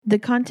The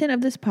content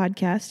of this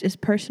podcast is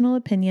personal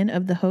opinion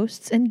of the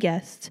hosts and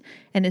guests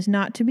and is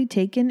not to be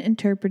taken,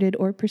 interpreted,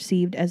 or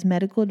perceived as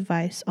medical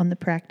advice on the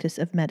practice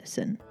of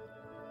medicine.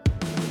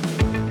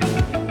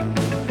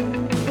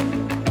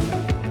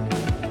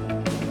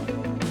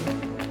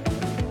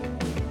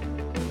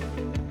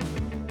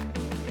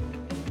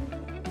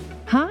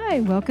 Hi,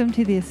 welcome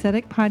to the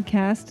Aesthetic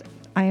Podcast.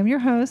 I am your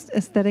host,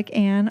 Aesthetic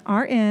Ann,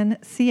 RN,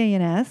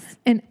 CANS.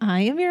 And I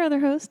am your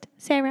other host,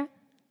 Sarah.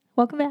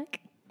 Welcome back.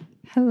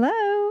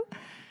 Hello.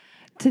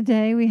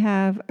 Today we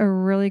have a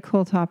really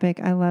cool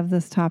topic. I love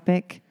this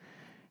topic.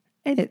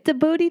 It's the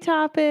booty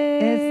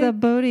topic. It's the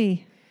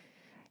booty.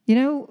 You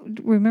know,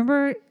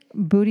 remember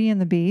Booty and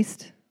the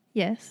Beast?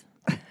 Yes.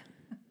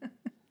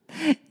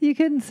 You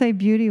couldn't say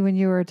beauty when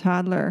you were a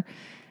toddler.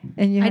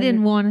 And I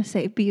didn't want to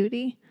say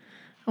beauty.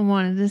 I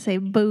wanted to say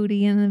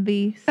Booty and the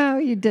Beast. Oh,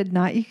 you did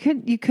not. You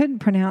couldn't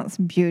pronounce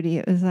beauty.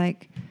 It was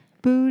like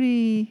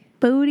booty.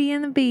 Booty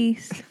and the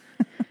Beast.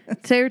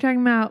 So we're talking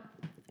about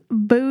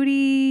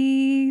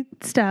booty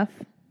stuff.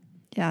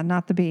 Yeah,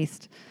 not the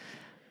beast.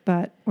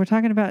 But we're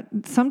talking about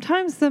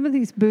sometimes some of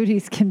these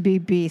booties can be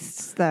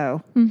beasts,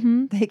 though.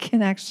 Mm-hmm. They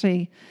can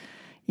actually,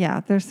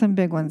 there's some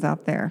big ones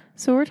out there.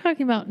 So we're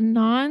talking about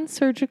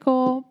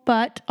non-surgical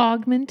butt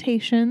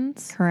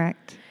augmentations.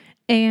 Correct.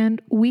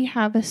 And we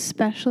have a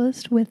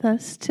specialist with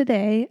us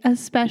today, a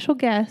special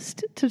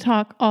guest to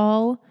talk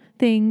all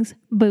things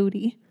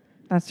booty.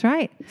 That's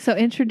right. So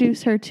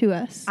introduce her to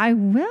us. I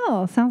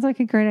will. Sounds like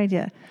a great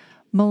idea.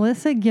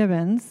 Melissa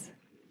Gibbens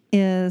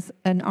is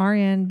an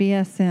RN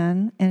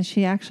BSN, and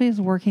she actually is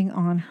working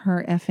on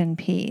her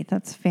FNP.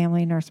 That's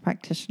Family Nurse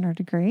Practitioner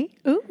degree.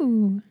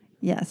 Ooh.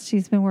 Yes,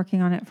 she's been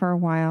working on it for a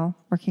while,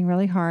 working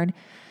really hard.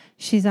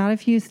 She's out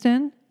of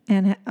Houston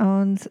and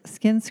owns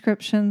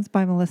Skinscriptions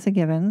by Melissa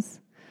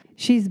Gibbens.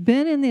 She's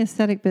been in the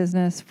aesthetic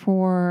business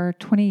for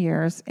 20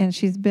 years, and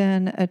she's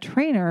been a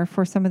trainer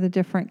for some of the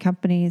different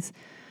companies,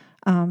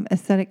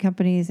 aesthetic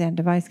companies and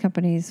device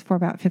companies for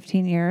about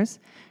 15 years.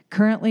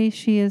 Currently,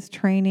 she is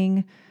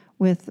training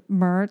with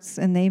Mertz,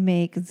 and they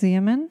make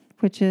Xeomin,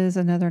 which is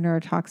another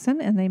neurotoxin,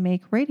 and they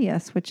make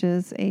Radius, which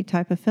is a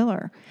type of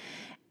filler.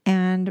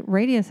 And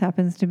Radius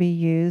happens to be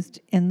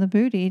used in the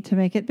booty to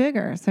make it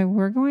bigger. So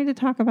we're going to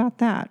talk about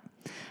that.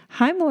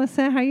 Hi,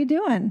 Melissa. How you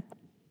doing?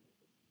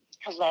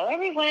 Hello,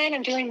 everyone.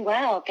 I'm doing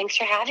well. Thanks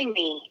for having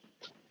me.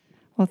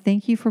 Well,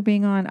 thank you for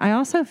being on. I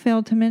also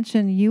failed to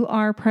mention you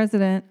are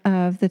president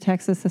of the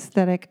Texas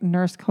Aesthetic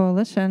Nurse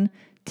Coalition,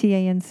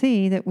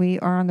 TANC, that we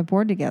are on the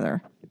board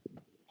together.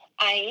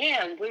 I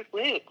am. Woot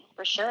woot,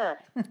 for sure.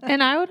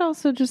 And I would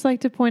also just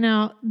like to point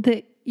out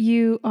that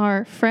you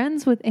are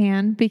friends with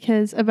Anne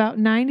because about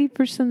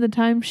 90% of the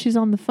time she's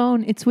on the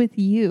phone, it's with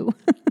you.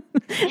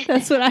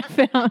 That's what I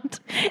found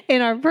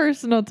in our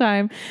personal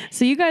time.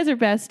 So you guys are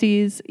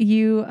besties.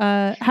 You,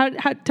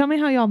 tell me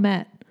how y'all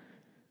met.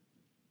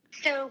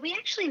 So we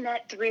actually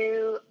met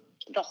through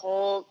the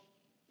whole,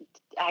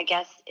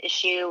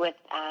 issue with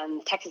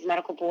Texas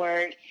Medical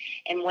Board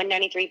and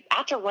 193,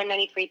 after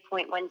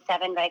 193.17,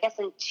 but I guess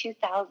in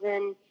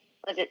 2000,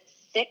 was it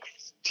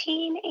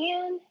 16,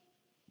 Ann?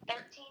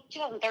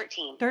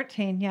 2013.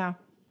 13, yeah.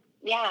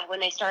 Yeah, when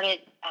they started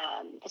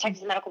the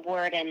Texas Medical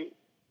Board, and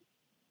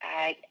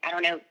I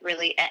don't know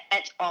really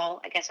at all,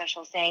 I guess I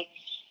shall say,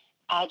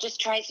 just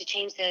tries to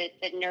change the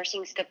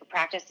nursing scope of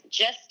practice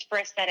just for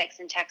aesthetics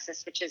in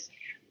Texas, which is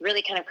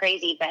really kind of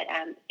crazy, but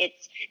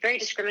it's very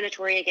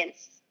discriminatory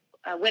against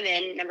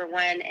women, number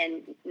one,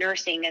 and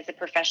nursing as a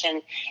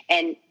profession,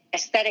 and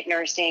aesthetic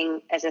nursing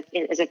as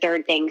a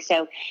third thing.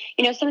 So,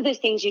 some of those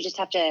things you just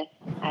have to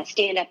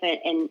stand up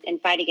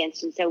and fight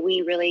against. And so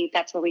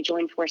that's where we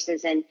joined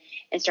forces and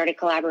started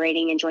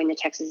collaborating and joined the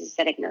Texas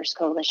Aesthetic Nurse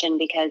Coalition,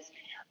 because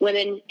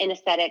women in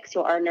aesthetics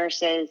who are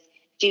nurses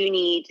do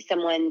need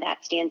someone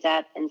that stands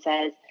up and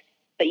says,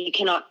 but you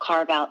cannot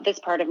carve out this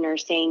part of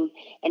nursing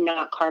and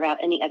not carve out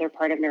any other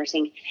part of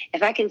nursing.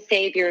 If I can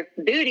save your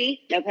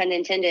booty, no pun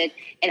intended,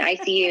 in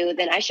ICU,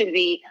 then I should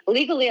be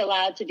legally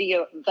allowed to do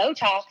your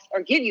Botox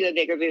or give you a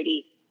bigger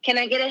booty. Can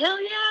I get a hell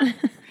yeah?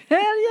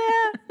 Hell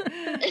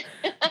yeah!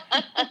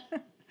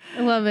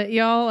 I love it.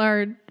 Y'all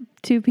are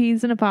two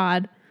peas in a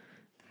pod.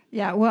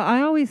 Yeah, well,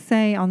 I always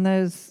say on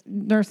those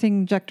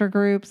nursing injector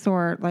groups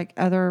or like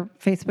other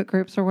Facebook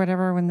groups or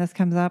whatever, when this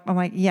comes up, I'm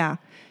like, yeah,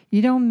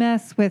 you don't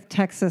mess with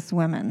Texas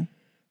women.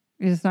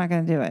 You're just not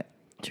going to do it.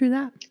 True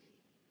that.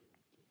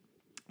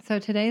 So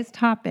today's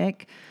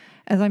topic,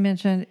 as I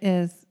mentioned,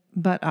 is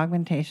butt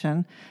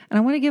augmentation. And I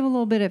want to give a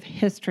little bit of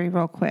history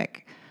real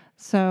quick.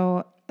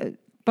 So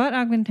butt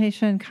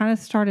augmentation kind of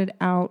started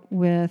out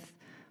with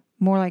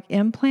more like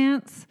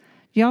implants.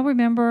 Do y'all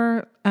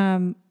remember,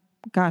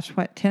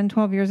 10,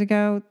 12 years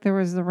ago, there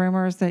was the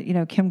rumors that,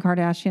 Kim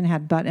Kardashian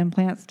had butt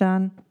implants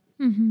done?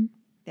 Mm-hmm.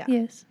 Yeah.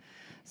 Yes.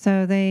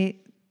 So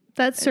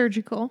that's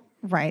surgical.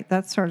 Right,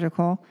 that's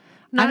surgical.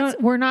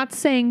 We're not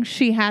saying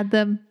she had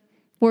them.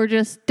 We're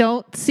just,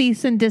 don't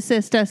cease and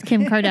desist us,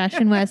 Kim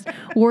Kardashian West.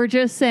 We're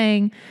just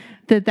saying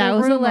that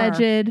was rumor.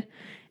 alleged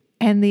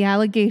And the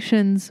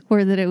allegations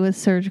were that it was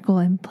surgical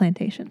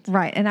implantations.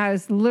 Right. And I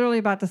was literally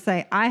about to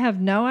say, I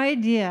have no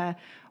idea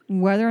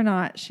whether or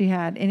not she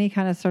had any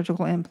kind of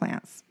surgical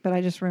implants, but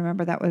I just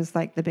remember that was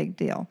like the big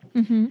deal.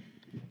 Mm-hmm.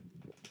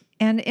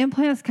 And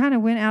implants kind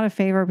of went out of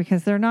favor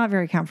because they're not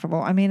very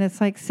comfortable. I mean, it's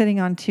like sitting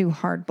on two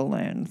hard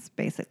balloons,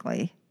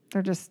 basically.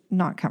 They're just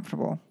not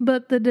comfortable.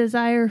 But the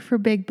desire for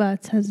big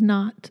butts has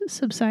not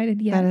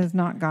subsided yet. That has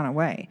not gone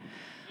away.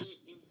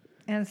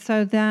 And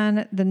so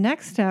then the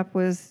next step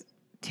was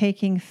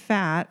taking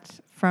fat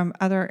from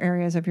other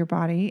areas of your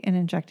body and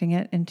injecting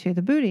it into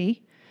the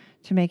booty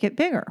to make it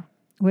bigger,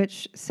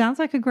 which sounds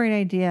like a great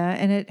idea.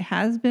 And it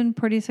has been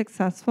pretty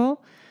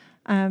successful,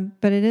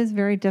 but it is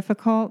very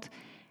difficult.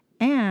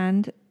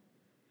 And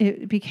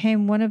it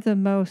became one of the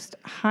most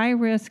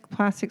high-risk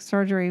plastic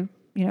surgery,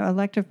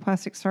 elective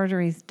plastic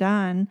surgeries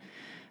done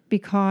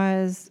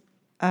because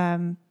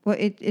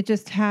it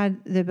just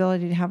had the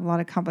ability to have a lot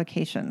of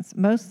complications,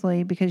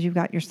 mostly because you've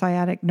got your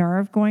sciatic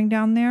nerve going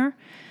down there,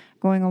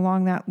 going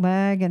along that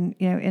leg and,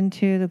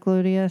 into the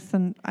gluteus.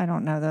 And I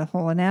don't know the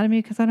whole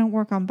anatomy because I don't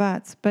work on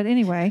butts. But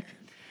anyway,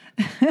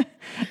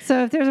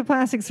 so if there's a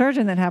plastic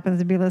surgeon that happens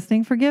to be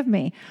listening, forgive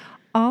me.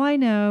 All I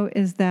know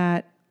is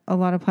that a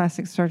lot of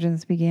plastic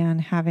surgeons began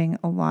having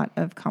a lot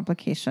of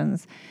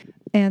complications.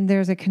 And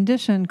there's a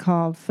condition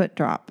called foot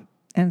drop.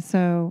 And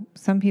so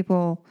some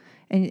people,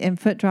 and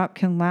foot drop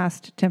can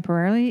last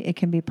temporarily. It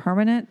can be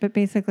permanent, but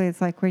basically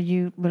it's like where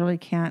you literally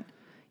can't,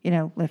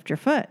 lift your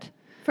foot.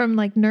 From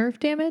like nerve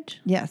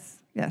damage? Yes.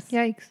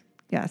 Yikes.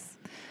 Yes.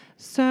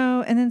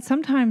 So, and then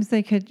sometimes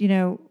they could,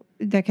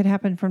 that could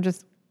happen from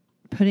just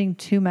putting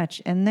too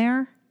much in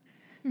there,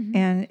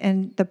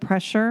 and the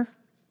pressure,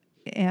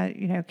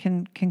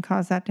 can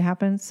cause that to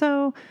happen.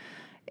 So,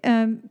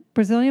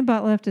 Brazilian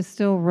butt lift is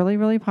still really,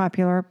 really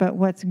popular, but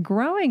what's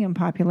growing in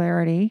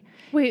popularity...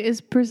 Wait, is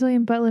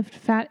Brazilian butt lift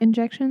fat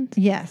injections?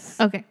 Yes.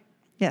 Okay.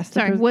 Yes.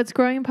 Sorry, what's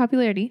growing in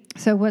popularity?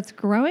 So what's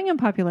growing in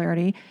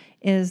popularity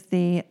is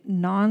the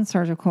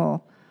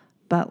non-surgical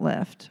butt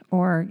lift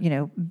or,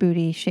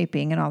 booty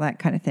shaping and all that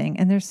kind of thing.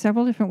 And there's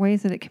several different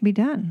ways that it can be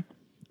done.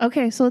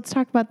 Okay, so let's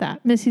talk about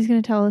that. Missy's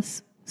going to tell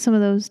us some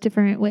of those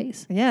different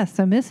ways. Yes,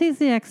 so Missy's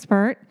the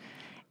expert.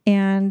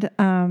 And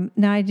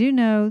now I do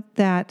know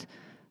that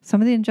some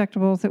of the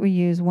injectables that we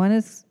use, one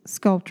is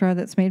Sculptra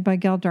that's made by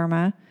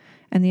Galderma,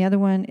 and the other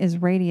one is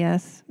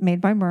Radius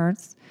made by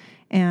Merz.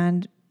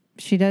 And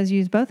she does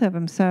use both of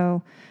them.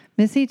 So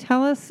Missy,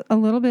 tell us a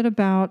little bit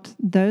about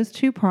those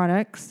two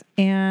products,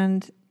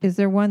 and is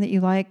there one that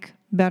you like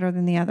better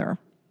than the other?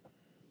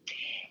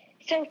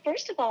 So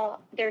first of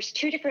all, there's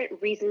two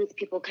different reasons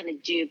people kind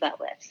of do butt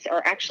lifts,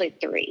 or actually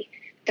three.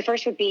 The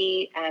first would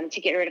be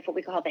to get rid of what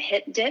we call the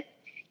hip dip.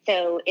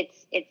 So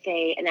it's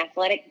an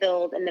athletic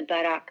build in the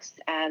buttocks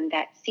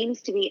that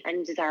seems to be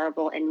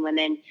undesirable in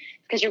women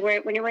because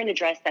when you're wearing a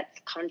dress that's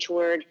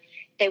contoured,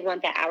 they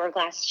want that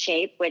hourglass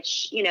shape,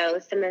 which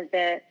some of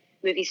the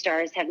movie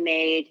stars have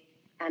made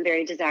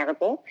very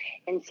desirable,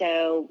 and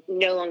so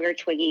no longer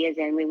Twiggy is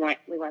in. We want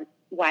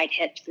wide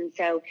hips, and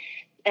so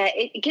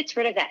it gets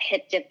rid of that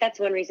hip dip. That's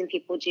one reason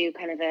people do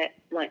kind of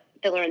want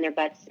filler in their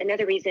butts.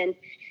 Another reason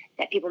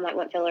that people might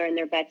want filler in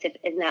their butts is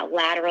in that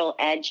lateral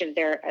edge of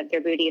their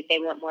booty if they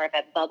want more of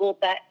a bubble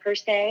butt per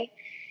se.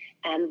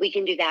 We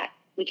can do that.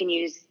 We can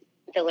use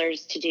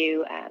fillers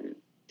to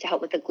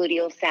help with the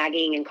gluteal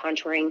sagging and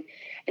contouring.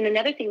 And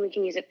another thing we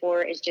can use it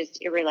for is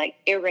just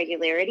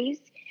irregularities.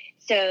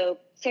 So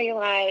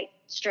cellulite,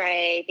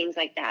 striae, things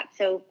like that.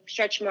 So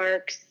stretch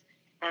marks,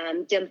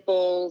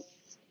 dimples,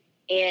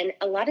 and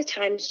a lot of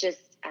times just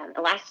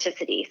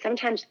elasticity.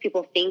 Sometimes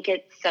people think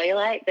it's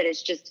cellulite, but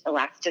it's just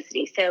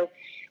elasticity. So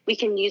we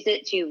can use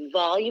it to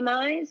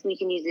volumize, we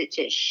can use it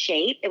to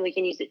shape, and we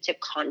can use it to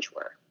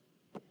contour.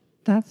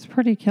 That's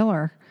pretty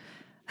killer.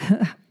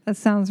 That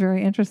sounds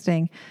very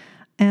interesting.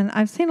 And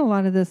I've seen a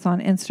lot of this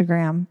on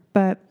Instagram,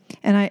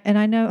 and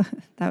I know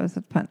that was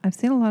a pun. I've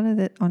seen a lot of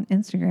it on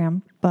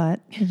Instagram,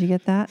 but did you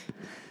get that?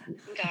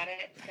 Got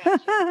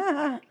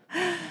it.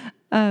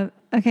 Gotcha.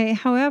 Okay.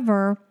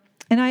 However,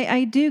 and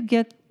I do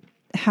get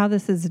how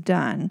this is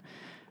done,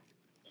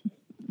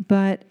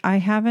 but I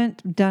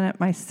haven't done it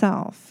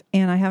myself,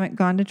 and I haven't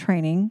gone to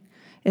training.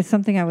 It's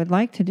something I would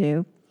like to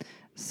do.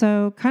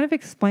 So kind of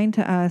explain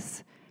to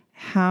us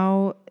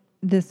how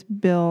this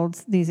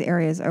builds these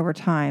areas over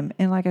time.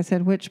 And like I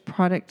said, which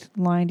product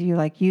line do you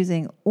like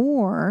using?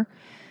 Or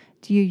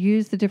do you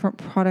use the different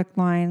product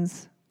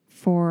lines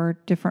for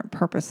different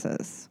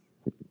purposes?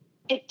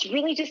 It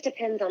really just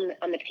depends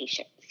on the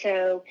patient.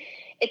 So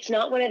it's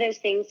not one of those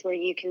things where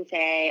you can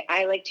say,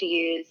 I like to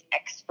use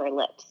X for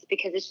lips,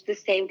 because it's the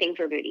same thing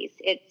for booties.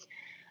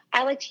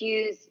 I like to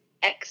use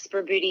X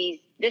for booties,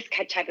 this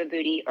type of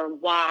booty, or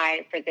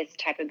Y for this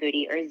type of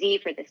booty, or Z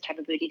for this type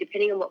of booty,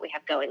 depending on what we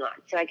have going on.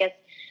 So I guess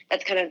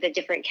that's kind of the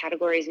different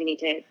categories we need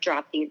to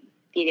drop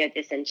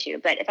this into.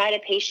 But if I had a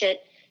patient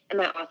in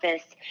my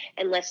office,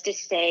 and let's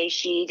just say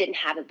she didn't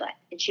have a butt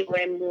and she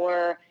wanted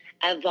more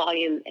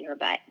volume in her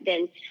butt,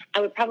 then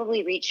I would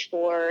probably reach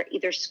for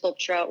either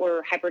Sculptra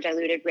or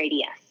hyperdiluted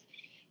Radius.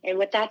 And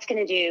what that's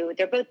going to do,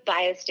 they're both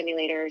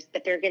biostimulators,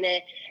 but they're going to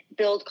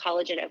build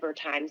collagen over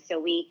time. So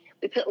we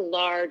put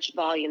large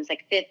volumes,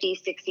 like 50,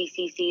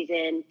 60 cc's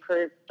in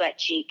per butt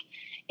cheek,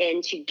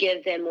 and to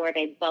give them more of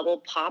a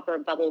bubble pop or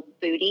bubble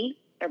booty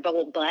or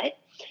bubble butt.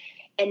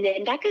 And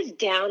then that goes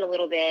down a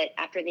little bit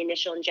after the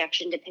initial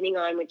injection, depending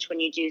on which one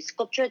you do.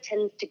 Sculptra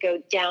tends to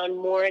go down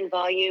more in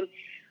volume.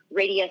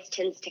 Radius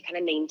tends to kind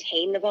of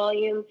maintain the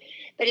volume,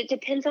 but it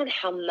depends on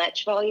how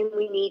much volume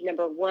we need.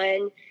 Number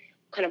one,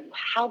 kind of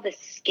how the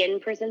skin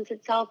presents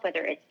itself,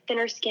 whether it's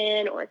thinner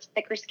skin or it's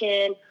thicker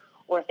skin,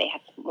 or if they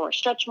have more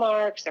stretch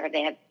marks, or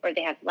they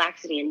have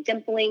laxity and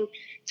dimpling.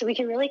 So we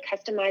can really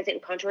customize it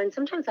and contour. And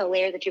sometimes I'll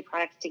layer the two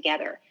products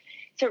together.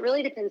 So it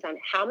really depends on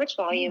how much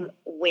volume,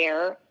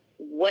 where,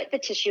 what the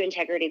tissue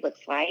integrity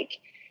looks like,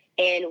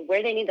 and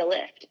where they need to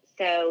lift.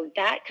 So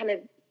that kind of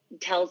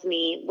tells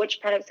me which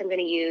products I'm going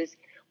to use,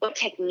 what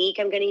technique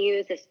I'm going to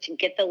use is to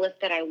get the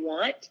lift that I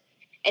want,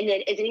 and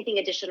then is anything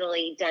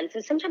additionally done.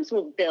 So sometimes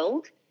we'll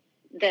build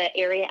the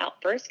area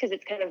out first because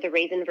it's kind of the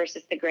raisin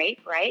versus the grape,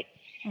 right?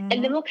 Mm-hmm.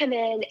 And then we'll come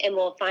in and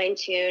we'll fine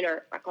tune,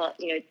 or I call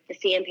it, the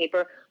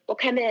sandpaper. We'll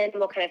come in and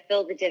we'll kind of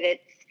fill the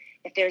divots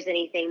if there's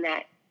anything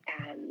that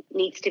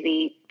needs to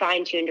be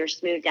fine tuned or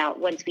smoothed out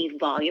once we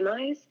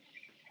volumize.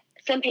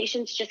 Some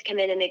patients just come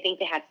in and they think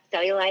they have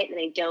cellulite and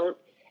they don't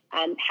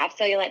have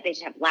cellulite, they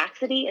just have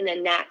laxity. And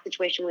in that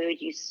situation, we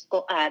would use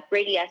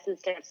Radius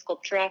instead of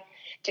Sculptra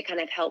to kind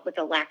of help with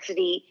the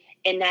laxity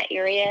in that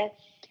area.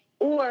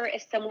 Or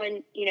if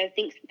someone,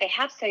 thinks they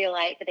have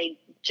cellulite, but they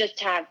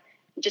just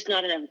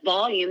not enough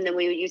volume, then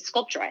we would use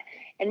Sculptra.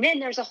 And then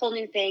there's a whole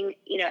new thing,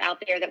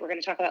 out there that we're going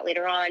to talk about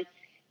later on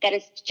that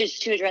is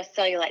just to address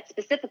cellulite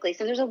specifically.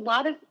 So there's a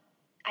lot of,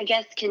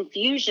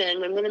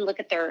 confusion when women look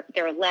at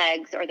their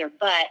legs or their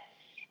butt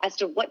as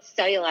to what's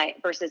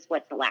cellulite versus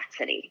what's the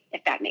laxity,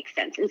 if that makes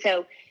sense. And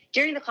so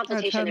during the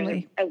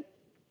consultation,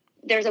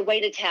 there's a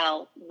way to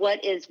tell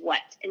what is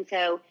what. And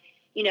so,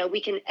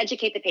 we can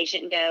educate the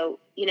patient and go,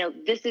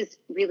 this is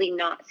really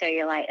not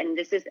cellulite. And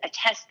this is a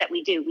test that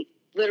we do. We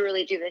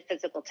literally do the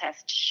physical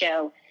test to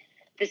show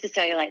this is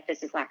cellulite,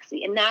 this is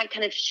laxity. And that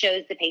kind of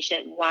shows the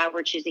patient why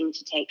we're choosing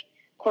to take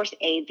course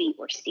A, B,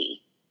 or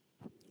C.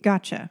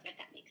 Gotcha. If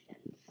that makes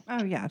sense.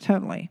 Oh, yeah,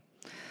 totally.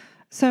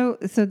 So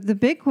the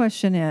big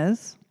question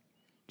is,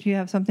 do you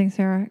have something,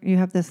 Sarah? You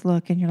have this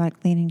look and you're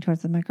like leaning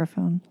towards the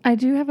microphone. I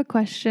do have a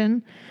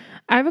question.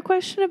 I have a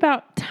question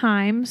about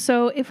time.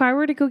 So if I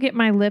were to go get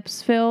my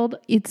lips filled,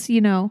 it's,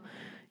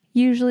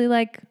 usually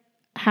like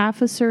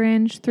half a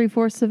syringe,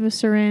 3/4 of a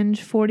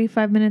syringe,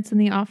 45 minutes in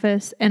the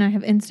office, and I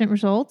have instant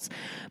results.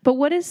 But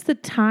what is the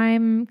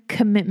time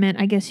commitment,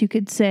 I guess you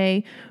could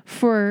say,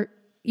 for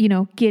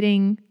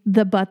getting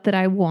the butt that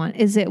I want?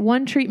 Is it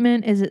one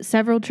treatment? Is it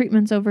several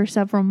treatments over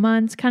several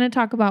months? Kind of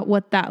talk about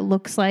what that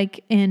looks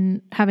like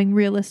in having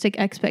realistic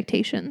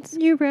expectations.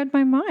 You read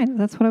my mind.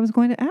 That's what I was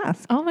going to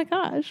ask. Oh my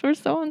gosh, we're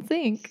so in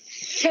sync.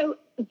 So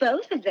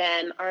both of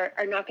them are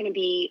not going to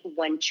be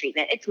one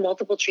treatment. It's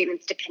multiple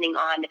treatments depending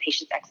on the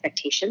patient's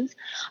expectations.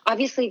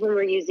 Obviously, when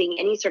we're using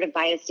any sort of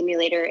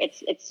biostimulator,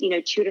 it's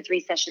 2 to 3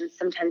 sessions,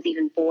 sometimes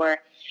even 4.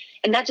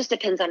 And that just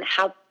depends on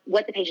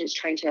what the patient's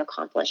trying to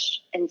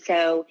accomplish. And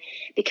so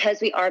because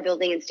we are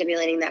building and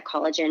stimulating that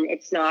collagen,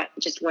 it's not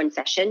just one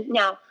session.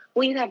 Now,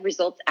 will you have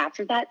results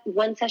after that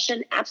one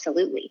session?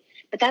 Absolutely.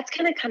 But that's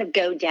going to kind of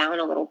go down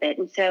a little bit.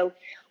 And so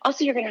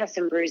also you're going to have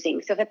some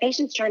bruising. So if a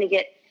patient's trying to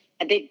get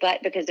a big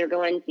butt because they're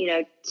going,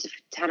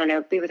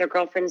 to, be with their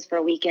girlfriends for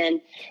a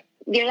weekend,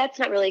 that's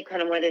not really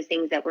kind of one of those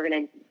things that we're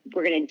going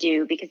to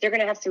do, because they're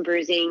going to have some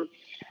bruising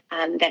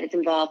that is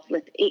involved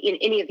with in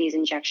any of these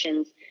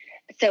injections.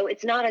 So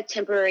it's not a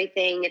temporary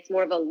thing. It's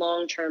more of a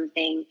long-term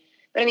thing.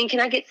 But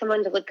can I get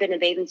someone to look good in a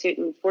bathing suit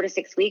in 4 to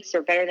 6 weeks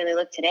or better than they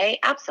look today?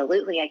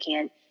 Absolutely, I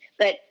can.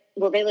 But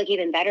will they look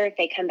even better if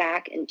they come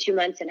back in 2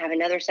 months and have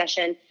another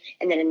session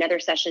and then another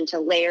session to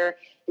layer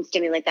and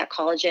stimulate that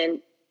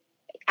collagen?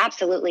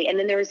 Absolutely. And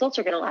then the results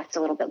are going to last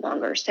a little bit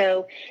longer.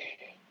 So,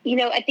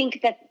 I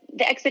think that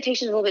the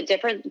expectation is a little bit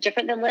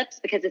different than lips,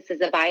 because this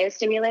is a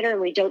biostimulator and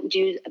we don't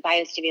do a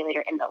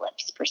biostimulator in the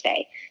lips per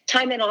se.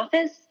 Time in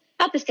office,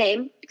 about the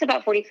same. It's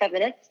about 45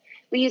 minutes.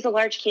 We use a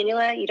large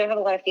cannula. You don't have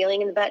a lot of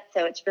feeling in the butt,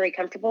 so it's very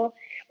comfortable.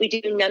 We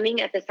do numbing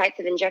at the sites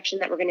of injection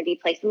that we're going to be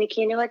placing the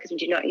cannula, because we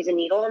do not use a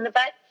needle in the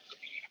butt.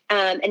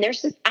 And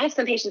I have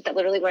some patients that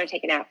literally want to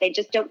take a nap. They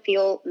just don't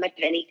feel much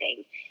of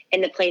anything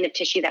in the plane of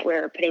tissue that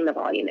we're putting the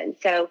volume in.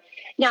 So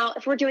now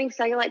if we're doing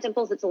cellulite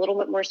dimples, it's a little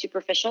bit more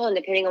superficial, and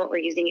depending on what we're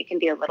using, it can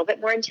be a little bit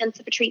more intense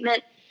of a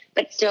treatment,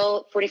 but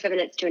still 45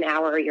 minutes to an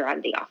hour, you're out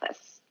of the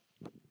office.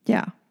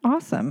 Yeah.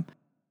 Awesome.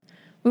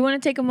 We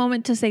want to take a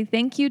moment to say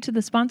thank you to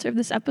the sponsor of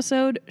this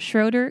episode,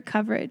 Schroeder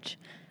Coverage.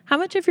 How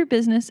much of your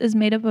business is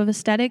made up of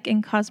aesthetic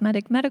and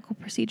cosmetic medical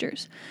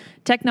procedures?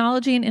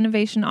 Technology and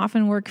innovation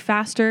often work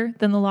faster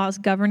than the laws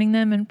governing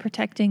them and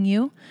protecting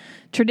you.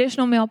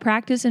 Traditional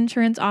malpractice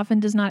insurance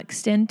often does not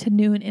extend to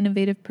new and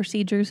innovative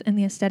procedures in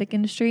the aesthetic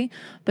industry,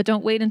 but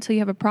don't wait until you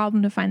have a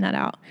problem to find that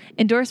out.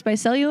 Endorsed by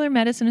Cellular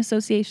Medicine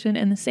Association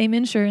and the same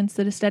insurance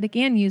that Aesthetic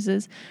Ann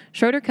uses,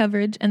 Schroeder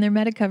Coverage and their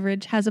Meta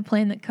Coverage has a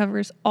plan that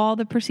covers all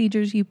the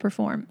procedures you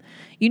perform.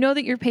 You know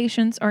that your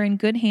patients are in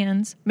good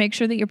hands. Make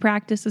sure that your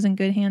practice is in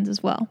good hands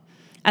as well.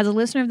 As a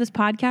listener of this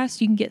podcast,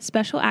 you can get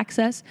special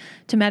access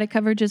to Meta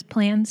Coverage's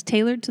plans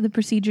tailored to the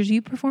procedures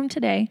you perform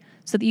today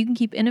so that you can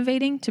keep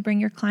innovating to bring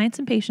your clients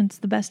and patients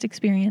the best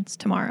experience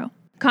tomorrow.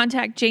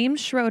 Contact James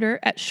Schroeder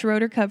at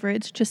Schroeder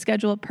Coverage to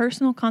schedule a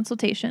personal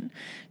consultation.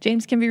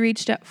 James can be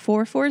reached at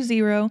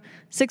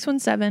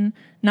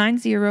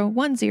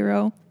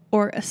 440-617-9010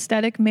 or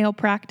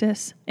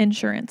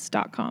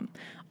aestheticmalepracticeinsurance.com.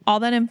 All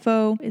that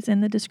info is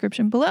in the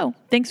description below.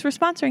 Thanks for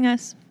sponsoring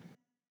us.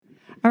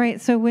 All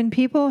right. So when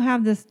people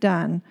have this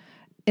done,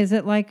 is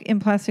it like in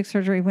plastic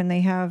surgery when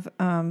they have,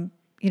 when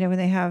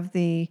they have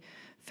the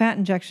fat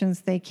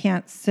injections, they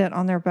can't sit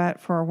on their butt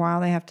for a while.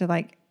 They have to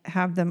they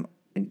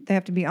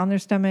have to be on their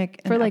stomach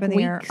and up in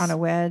the air on a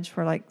wedge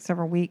for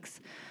several weeks.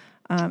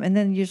 And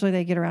then usually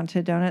they get around to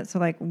a donut. So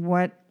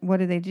what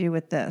do they do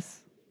with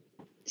this?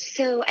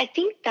 So I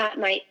think that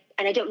might,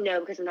 and I don't know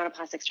because I'm not a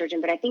plastic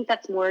surgeon, but I think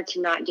that's more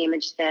to not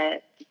damage the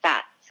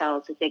fat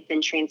cells if they've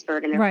been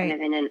transferred and they're kind of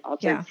in an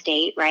altered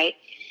state, right?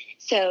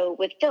 So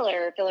with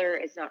filler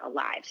is not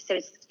alive. So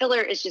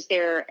filler is just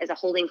there as a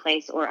holding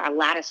place or a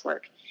lattice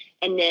work.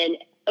 And then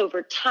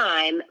over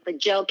time, the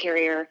gel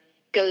carrier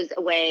goes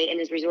away and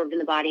is resorbed in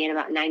the body in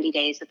about 90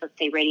 days with, let's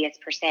say, radius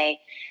per se.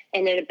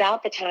 And at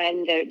about the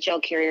time the gel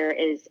carrier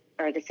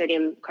or the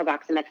sodium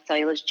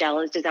carboxymethylcellulose gel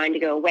is designed to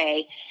go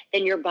away,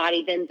 then your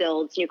body then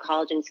builds new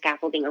collagen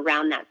scaffolding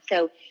around that.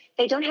 So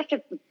they don't have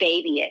to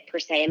baby it per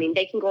se. I mean,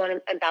 they can go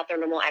on about their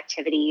normal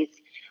activities.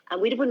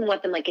 We wouldn't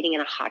want them getting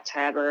in a hot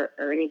tub or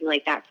anything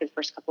like that for the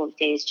first couple of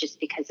days just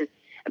because of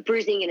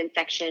bruising and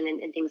infection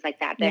and things like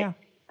that. But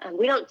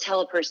we don't tell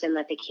a person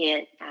that they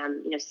can't,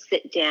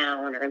 sit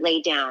down or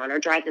lay down or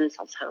drive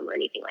themselves home or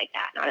anything like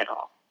that. Not at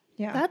all.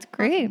 Yeah. That's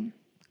great.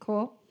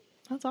 Cool.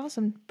 That's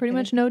awesome. Pretty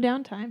much no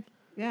downtime.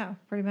 Yeah,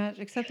 pretty much,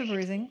 except the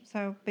bruising.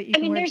 So, but you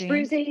can wear there's jeans.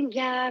 Bruising.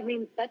 Yeah,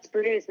 that's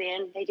bruise,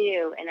 man. They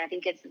do. And I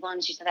think it's as long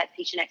as you set that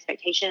patient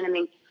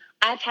expectation.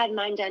 I've had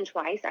mine done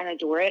twice. I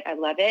adore it. I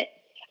love it.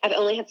 I've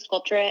only had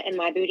Sculptra in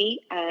my booty,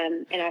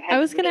 and I've had. I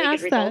was going to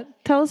ask that.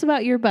 Tell us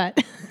about your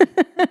butt.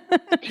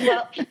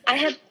 Well, I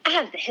have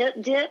the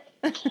hip dip,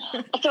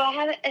 so I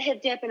have a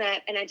hip dip, and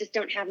I just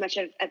don't have much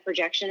of a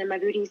projection in my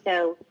booty.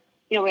 So,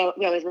 we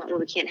always want what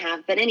we can't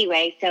have. But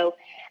anyway, so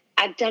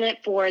I've done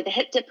it for the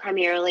hip dip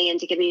primarily, and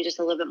to give me just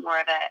a little bit more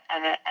of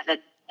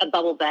a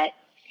bubble butt.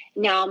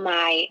 Now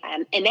my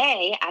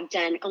MA, I've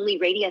done only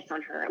radius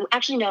on her.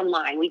 Actually, no, I'm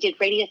lying. We did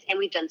radius and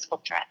we've done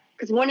Sculptra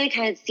because we wanted to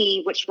kind of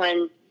see which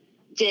one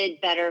did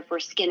better for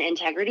skin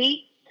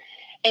integrity.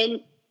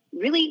 And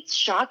really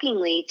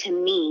shockingly to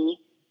me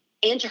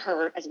and to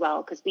her as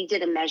well, because we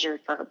did a measure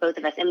for both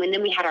of us. And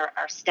then we had our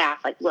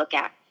staff look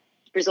at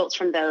results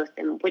from both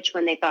and which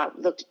one they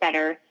thought looked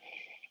better.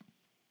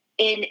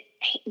 And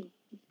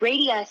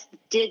radius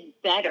did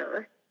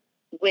better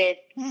with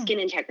skin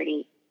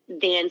integrity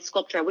than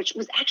Sculptra, which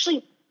was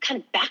actually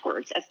kind of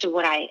backwards as to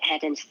what I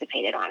had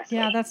anticipated, honestly.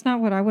 Yeah, that's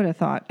not what I would have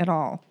thought at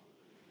all.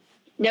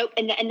 Nope.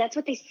 And that's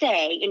what they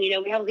say. And, we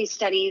have all these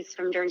studies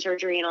from during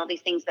surgery and all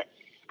these things, but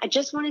I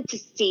just wanted to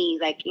see,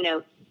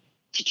 to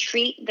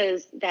treat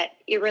that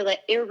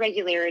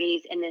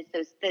irregularities and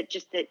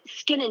the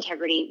skin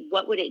integrity,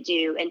 what would it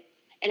do? And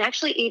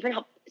actually even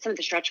help some of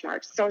the stretch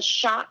marks. So I was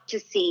shocked to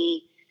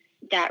see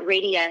that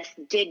radius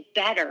did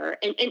better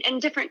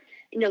and different,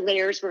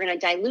 layers. We're going to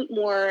dilute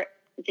more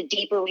the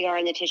deeper we are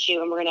in the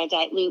tissue, and we're going to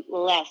dilute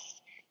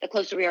less the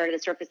closer we are to the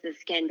surface of the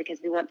skin because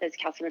we want those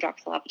calcium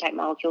hydroxylapatite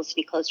molecules to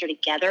be closer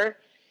together.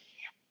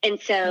 And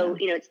so,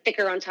 it's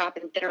thicker on top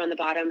and thinner on the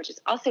bottom, which is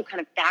also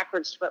kind of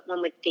backwards to what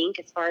one would think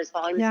as far as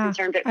volume is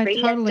concerned. But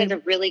radius does a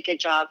really good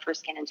job for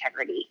skin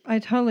integrity. I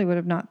totally would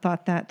have not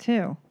thought that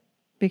too.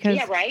 Because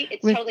right?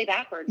 It's totally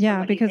backwards.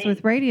 Yeah, because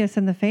with radius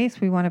in the face,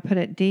 we want to put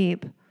it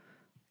deep.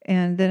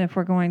 And then if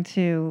we're going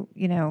to,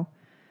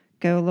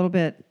 go a little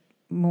bit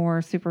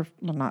more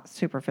not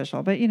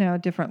superficial, but, a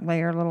different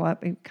layer, a little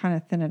up, kind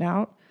of thin it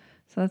out.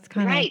 So that's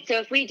kind of right. So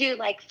if we do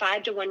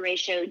 5-to-1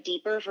 ratio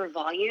deeper for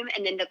volume,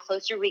 and then the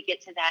closer we get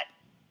to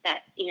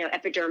that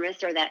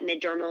epidermis or that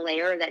middermal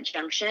layer, or that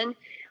junction,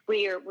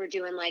 we're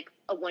doing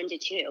a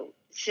 1-to-2.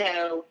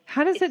 So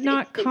how does it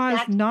not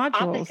cause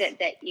nodules? Opposite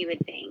that you would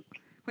think.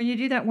 When you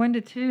do that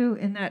 1-to-2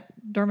 in that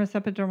dermis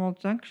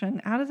epidermal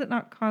junction, how does it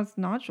not cause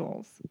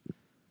nodules?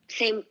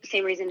 Same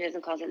reason it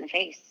doesn't cause it in the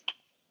face.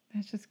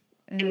 That's just.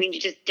 You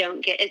just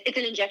don't get. It's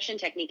an injection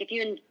technique. If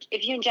you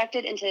inject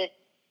it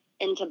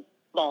into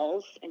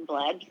balls and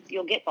blebs,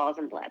 you'll get balls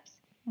and blebs.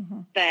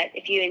 Mm-hmm. But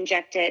if you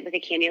inject it with a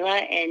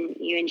cannula and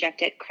you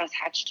inject it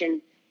cross-hatched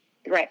in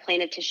the right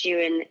plane of tissue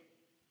and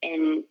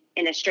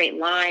in a straight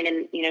line,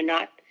 and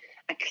not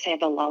like say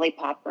the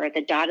lollipop or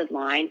the dotted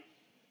line,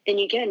 then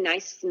you get a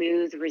nice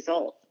smooth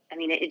result. I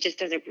mean, it just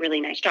does a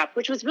really nice job,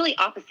 which was really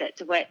opposite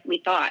to what we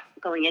thought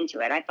going into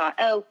it. I thought,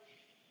 oh,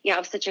 yeah, I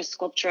was such a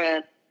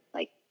Sculptra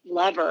like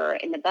lover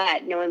in the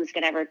butt. No one was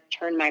going to ever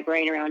turn my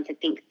brain around to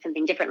think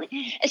something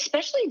differently,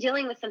 especially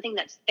dealing with something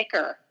that's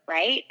thicker,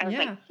 right? I was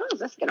like, how is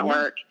this going to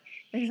work?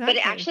 Exactly. But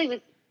it actually was,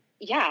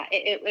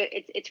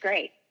 it's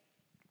great.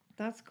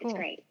 That's cool. It's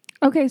great.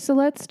 Okay, so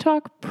let's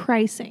talk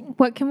pricing.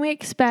 What can we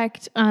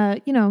expect?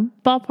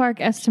 Ballpark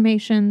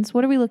estimations.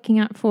 What are we looking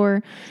at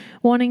for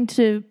wanting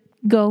to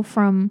go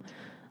from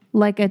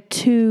like a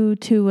 2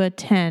 to a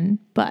 10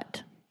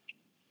 butt?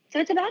 So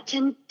it's about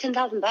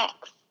 $10,000.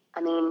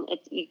 I mean,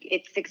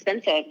 it's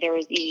expensive.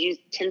 You use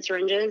 10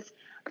 syringes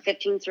or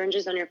 15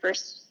 syringes on your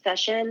first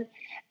session.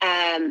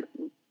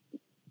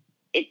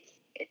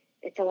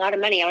 It's a lot of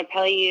money. I would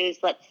probably use,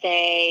 let's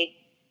say,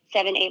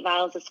 7-8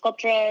 vials of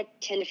Sculptra,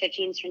 10 to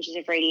 15 syringes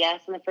of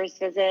Radius on the first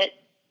visit.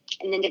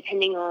 And then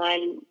depending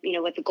on,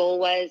 what the goal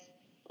was,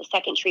 the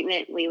second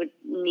treatment, we would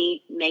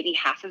need maybe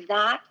half of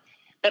that.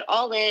 But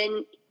all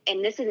in,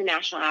 and this is a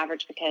national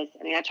average because,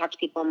 I talked to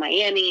people in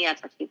Miami, I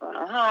talked to people in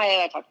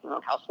Ohio, I talked to people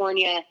in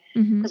California,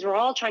 because we're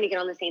all trying to get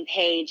on the same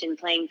page and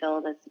playing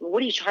field as, well,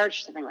 what do you charge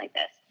for something like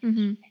this?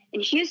 Mm-hmm.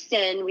 In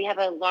Houston, we have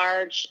a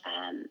large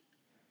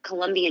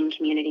Colombian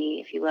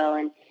community, if you will,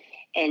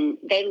 and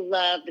they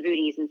love the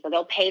Booties, and so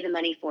they'll pay the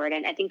money for it.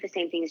 And I think the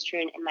same thing is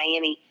true in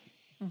Miami,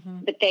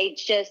 but they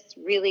just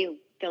really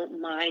don't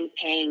mind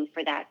paying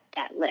for that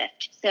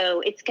lift.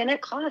 So it's going to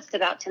cost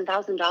about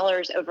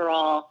 $10,000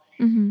 overall.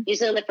 Mm-hmm.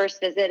 Usually on the first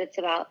visit, it's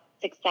about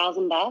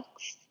 $6,000,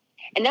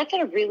 and that's at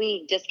a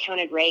really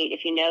discounted rate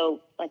if you know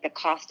like the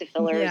cost of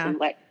fillers and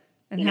what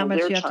how much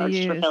we're you have charged to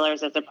use for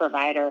fillers as a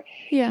provider.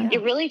 Yeah,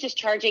 you're really just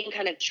charging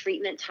kind of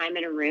treatment time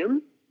in a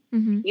room.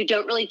 Mm-hmm. You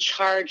don't really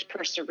charge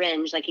per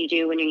syringe like you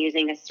do when you're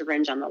using a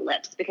syringe on the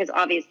lips, because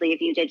obviously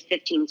if you did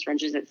 15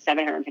 syringes at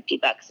 $750,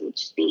 it would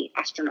just be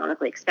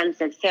astronomically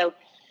expensive. So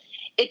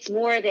it's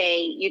more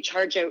you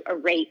charge a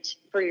rate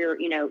for your,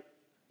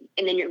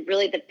 and then you're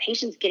really, the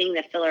patient's getting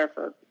the filler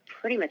for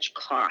pretty much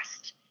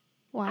cost.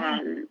 Wow.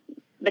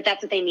 But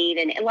that's what they need,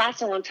 and it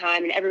lasts a long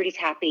time, and everybody's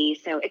happy.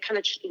 So it kind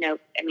of,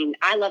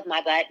 I love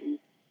my butt, and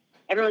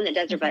everyone that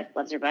does their butt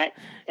loves their butt.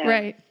 So.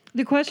 Right.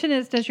 The question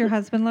is, does your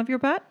husband love your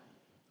butt?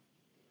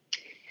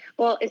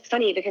 Well, it's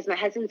funny because my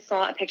husband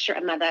saw a picture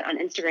of my butt on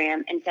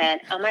Instagram and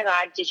said, "Oh my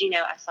God, did you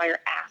know I saw your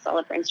ass all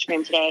over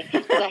Instagram today?"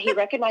 So he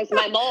recognized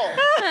my mole.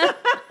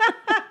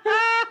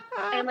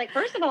 And I'm like,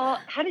 first of all,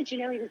 how did you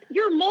know? He goes,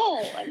 "Your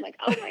mole." I'm like,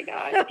 oh my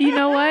God. You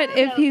know what?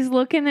 If he's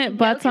looking at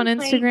butts on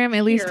Instagram,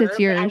 at least it's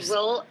yours. I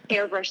will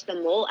airbrush the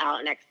mole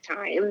out next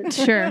time.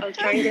 Sure. I was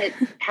trying to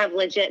have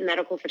legit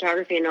medical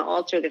photography and not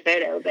alter the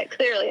photo, but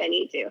clearly I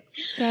need to.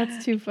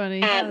 That's too funny.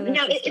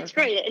 It's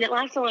great, and it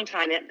lasts a long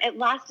time. It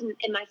lasts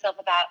in myself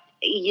about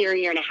a year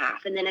and a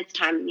half, and then it's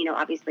time,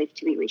 obviously,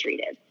 to be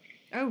retreated.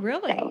 Oh,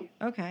 really? So,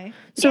 okay.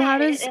 So how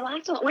does it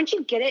lasts? Once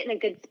you get it in a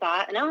good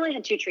spot, and I only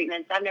had 2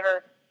 treatments. I've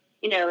never,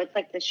 it's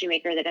like the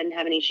shoemaker that doesn't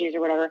have any shoes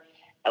or whatever.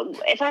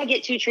 If I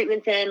get 2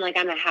 treatments in, like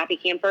I'm a happy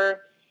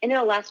camper, and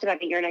it'll last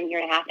about a year and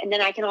a half, and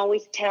then I can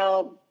always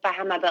tell by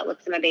how my butt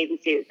looks in my bathing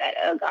suit that,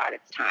 oh God,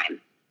 it's time.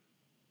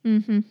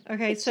 Mm-hmm.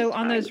 Okay, so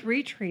on those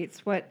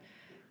retreats, what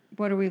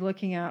are we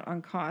looking at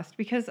on cost?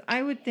 Because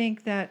I would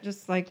think that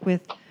just like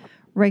with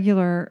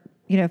regular,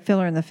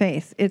 filler in the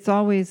face, it's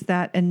always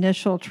that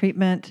initial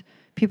treatment.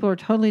 People are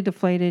totally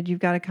deflated. You've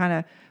got to kind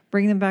of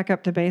bring them back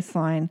up to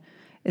baseline.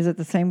 Is it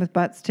the same with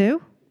butts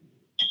too?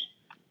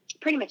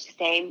 Pretty much the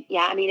same.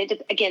 Yeah. I mean, it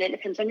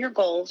depends on your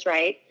goals,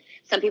 right?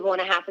 Some people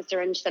want a half a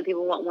syringe. Some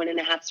people want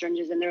 1.5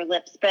 syringes in their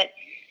lips. But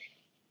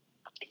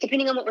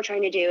depending on what we're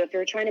trying to do, if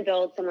you're trying to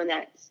build someone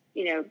that's,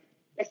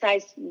 a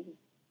size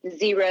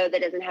 0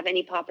 that doesn't have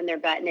any pop in their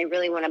butt and they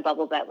really want a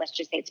bubble butt, let's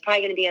just say it's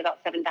probably going to be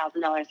about $7,000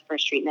 the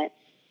first treatment.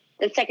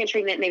 The second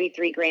treatment, maybe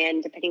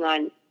 $3,000, depending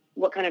on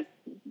what kind of,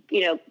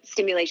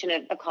 stimulation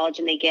of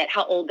collagen they get,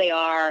 how old they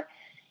are,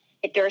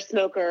 if they're a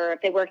smoker,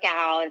 if they work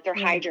out, if they're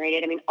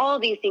hydrated. I mean, all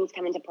of these things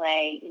come into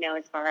play,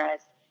 as far as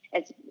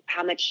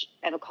how much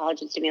of a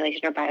collagen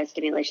stimulation or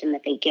biostimulation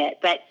that they get.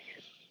 But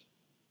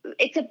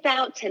it's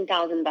about $10,000,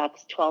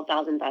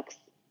 $12,000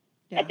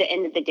 at the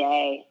end of the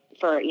day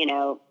for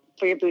your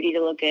booty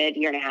to look good,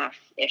 year and a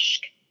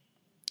half-ish.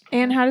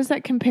 And how does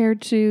that compare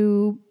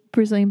to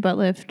Brazilian butt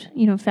lift,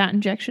 fat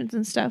injections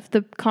and stuff,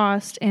 the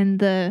cost and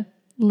the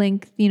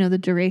length, the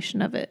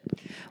duration of it?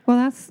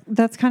 Well,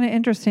 that's kind of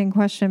interesting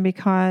question,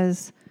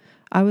 because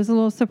I was a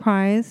little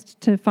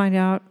surprised to find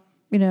out,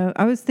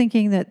 I was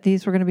thinking that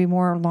these were going to be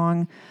more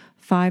along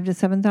 $5,000 to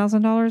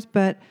 $7,000,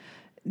 but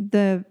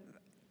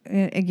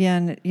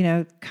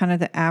kind of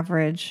the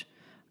average,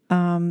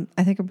 I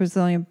think a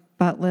Brazilian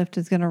butt lift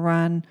is going to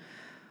run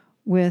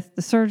with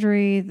the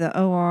surgery, the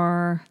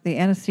OR, the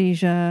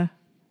anesthesia,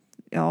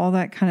 all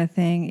that kind of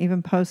thing,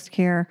 even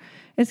post-care.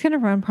 It's going to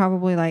run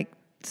probably like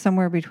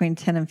somewhere between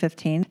 10 and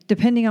 15,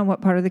 depending on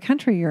what part of the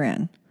country you're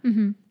in.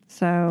 Mm-hmm.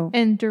 So,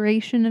 and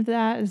duration of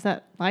that, is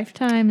that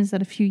lifetime? Is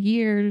that a few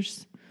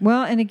years?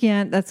 Well, and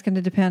again, that's going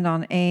to depend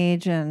on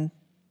age and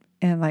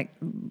like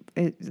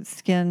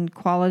skin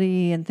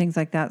quality and things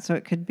like that. So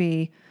it could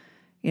be,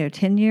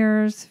 10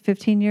 years,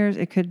 15 years.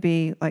 It could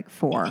be like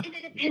 4. And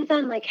it depends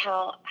on like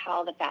how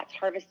the fat's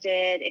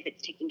harvested, if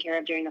it's taken care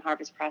of during the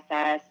harvest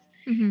process.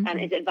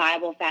 Is it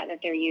viable fat that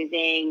they're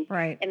using?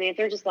 Right. I mean, if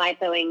they're just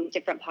lipoing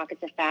different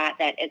pockets of fat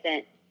that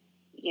isn't,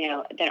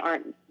 that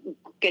aren't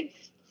good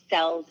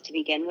cells to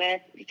begin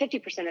with,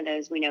 50% of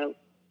those we know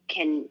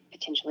can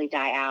potentially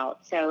die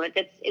out. So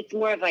it's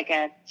more of like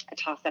a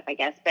toss-up, I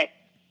guess. But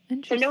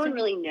so no one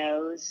really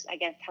knows, I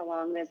guess, how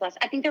long those last.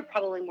 I think they're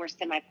probably more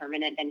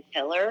semi-permanent than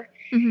filler.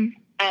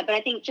 But I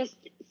think just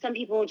some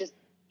people just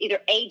either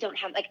don't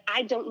have, like,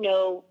 I don't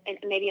know, and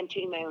maybe I'm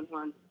tooting my own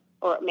horn,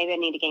 or maybe I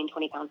need to gain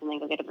 20 pounds and then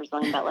go get a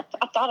Brazilian butt lift.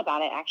 I've thought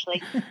about it,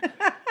 actually.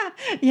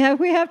 Yeah,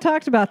 we have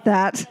talked about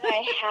that.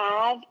 I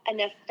have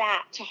enough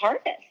fat to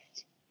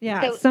harvest.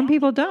 Yeah, so some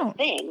people don't.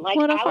 Like,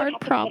 what a I would hard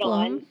have to problem. put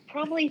on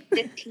probably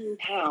 15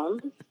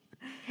 pounds.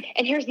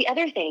 And here's the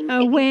other thing. Oh,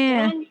 if you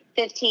where? put on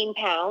 15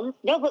 pounds,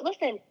 no, but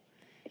listen,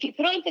 if you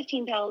put on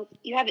 15 pounds,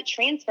 you have it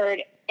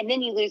transferred, and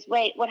then you lose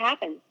weight, what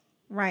happens?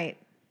 Right.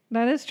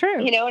 That is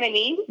true. You know what I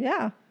mean?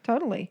 Yeah,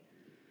 totally.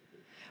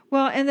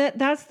 Well, and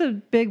that's the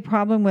big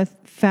problem with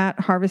fat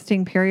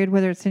harvesting period,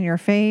 whether it's in your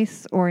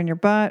face or in your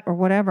butt or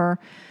whatever.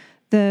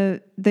 They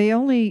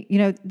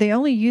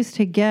only used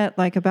to get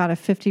like about a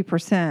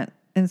 50%.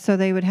 And so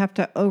they would have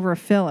to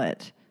overfill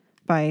it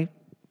by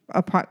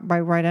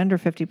right under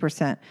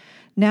 50%.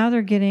 Now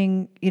they're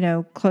getting,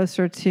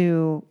 closer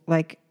to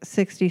like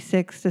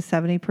 66 to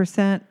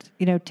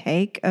 70%,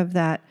 take of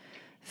that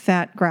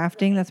fat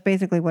grafting. That's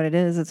basically what it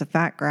is. It's a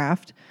fat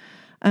graft.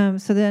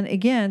 So then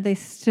again, they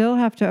still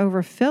have to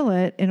overfill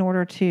it in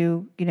order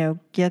to,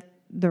 get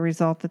the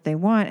result that they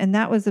want. And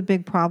that was a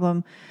big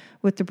problem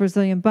with the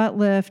Brazilian butt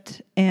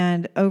lift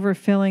and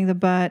overfilling the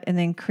butt and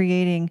then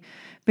creating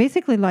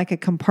basically like a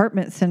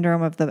compartment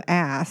syndrome of the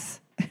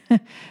ass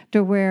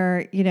to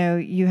where,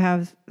 you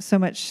have so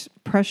much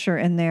pressure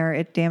in there,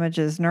 it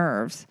damages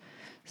nerves.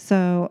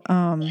 So,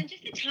 and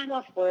just the time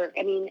off work.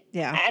 I mean,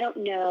 yeah. I don't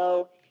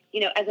know,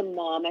 as a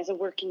mom, as a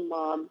working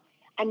mom,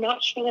 I'm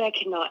not sure that I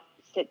cannot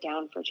sit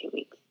down for 2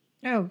 weeks.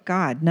 Oh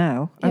God,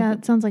 no. Yeah,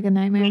 it sounds like a I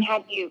nightmare. mean, how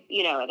do you,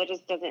 that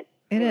just doesn't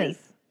It really, is.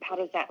 How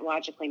does that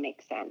logically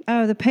make sense?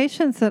 Oh, the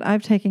patients that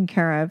I've taken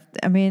care of,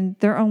 I mean,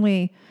 they're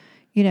only,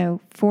 4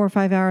 or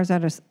 5 hours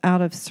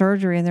out of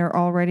surgery and they're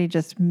already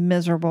just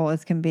miserable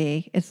as can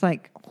be. It's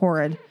like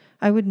horrid.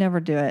 I would never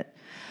do it.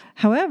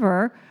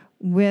 However,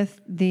 with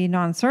the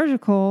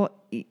non-surgical,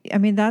 I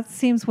mean, that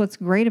seems what's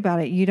great about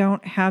it. You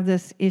don't have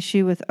this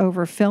issue with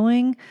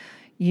overfilling.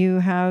 You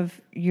have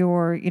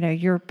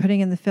you're putting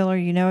in the filler,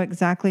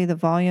 exactly the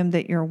volume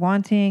that you're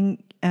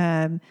wanting.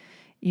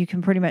 You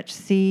can pretty much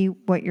see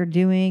what you're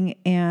doing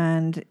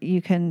and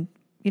you can,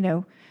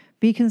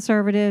 be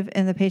conservative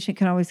and the patient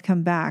can always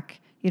come back.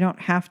 You don't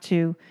have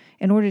to,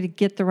 in order to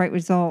get the right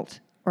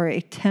result or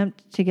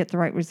attempt to get the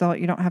right result,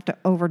 you don't have to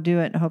overdo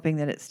it and hoping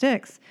that it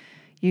sticks.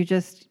 You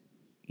just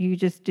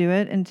do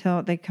it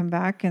until they come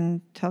back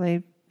and until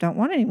they don't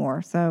want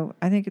anymore. So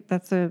I think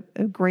that's a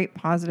great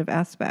positive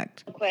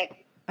aspect.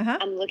 Quick.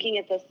 I'm looking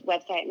at this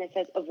website and it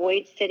says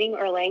avoid sitting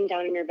or laying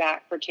down on your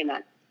back for 2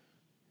 months.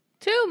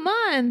 2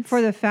 months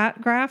For the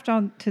fat graft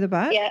onto the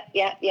butt?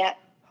 Yeah.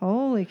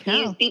 Holy cow.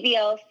 Use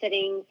BBL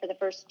sitting for the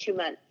first 2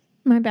 months.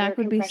 My back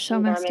would be so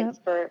messed up.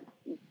 Garments for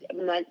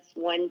months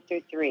 1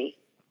 through 3.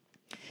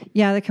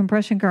 Yeah, the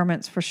compression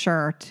garments for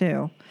sure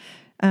too.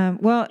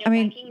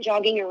 Biking,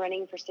 jogging, or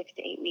running for 6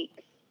 to 8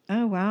 weeks.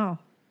 Oh, wow.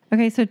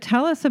 Okay, so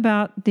tell us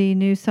about the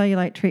new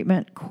cellulite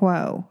treatment,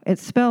 Quo.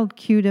 It's spelled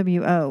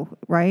QWO,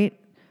 right?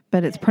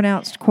 But it's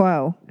pronounced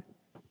Quo.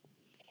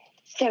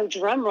 So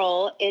drum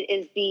roll, it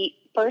is the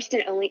first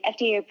and only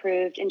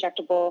FDA-approved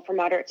injectable for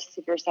moderate to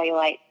severe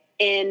cellulite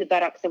in the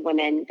buttocks of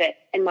women. But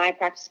in my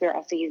practice, we're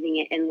also using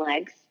it in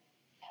legs.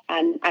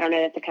 I don't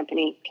know that the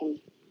company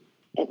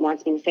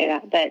wants me to say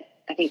that, but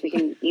I think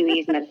you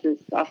use medicines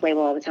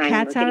off-label all the time.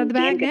 Cat's out of the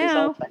bag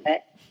now.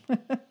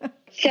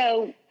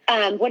 So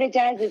what it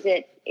does is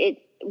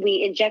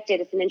we inject it.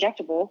 It's an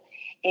injectable,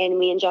 and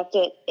we inject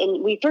it.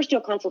 And we first do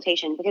a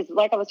consultation because,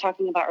 like I was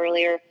talking about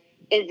earlier,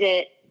 is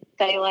it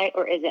cellulite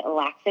or is it a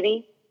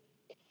laxity?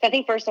 So I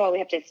think first of all we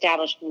have to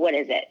establish what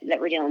is it that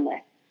we're dealing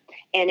with,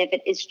 and if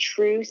it is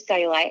true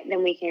cellulite,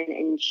 then we can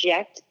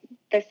inject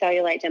the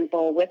cellulite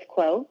dimple with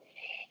Quo.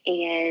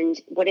 And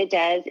what it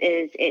does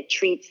is it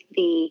treats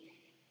the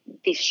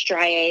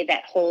striae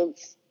that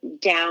holds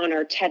down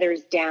or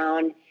tethers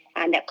down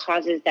and that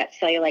causes that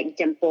cellulite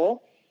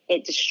dimple.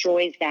 It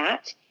destroys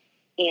that.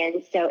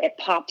 And so it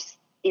pops,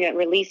 it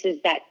releases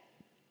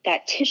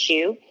that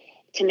tissue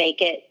to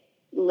make it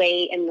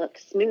lay and look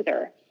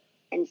smoother.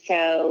 And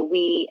so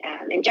we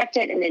inject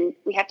it, and then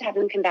we have to have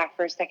them come back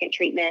for a second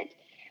treatment.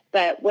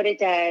 But what it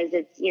does,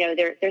 it's,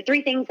 there are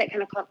 3 things that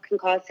kind of can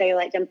cause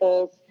cellulite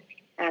dimples.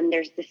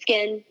 There's the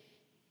skin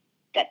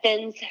that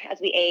thins as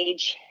we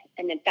age,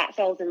 and then fat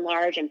cells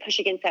enlarge and push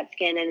against that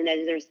skin. And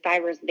then there's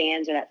fibrous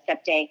bands or that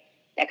septae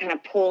that kind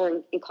of pull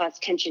and cause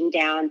tension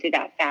down through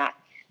that fat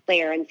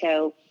layer. And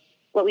so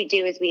what we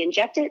do is we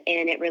inject it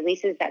and it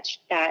releases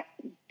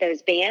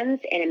those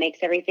bands, and it makes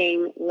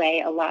everything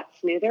lay a lot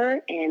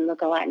smoother and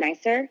look a lot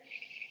nicer.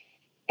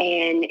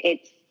 And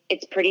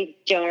it's pretty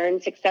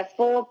darn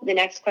successful. The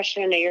next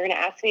question I know you're going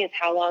to ask me is,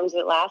 how long does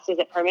it last? Is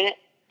it permanent?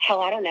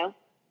 Hell, I don't know.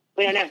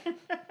 We don't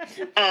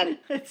know.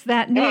 It's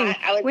that new.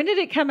 When did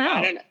it come out?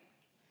 I don't know.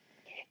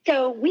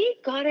 So we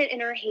got it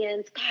in our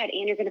hands. God,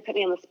 Anne, you're going to put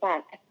me on the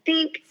spot. I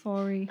think,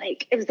 sorry,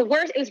 like, it was the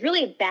worst. It was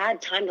really a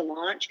bad time to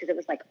launch because it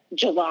was like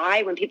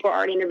July when people were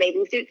already in their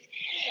bathing suits.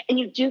 And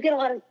you do get a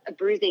lot of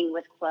bruising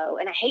with Quo.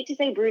 And I hate to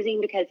say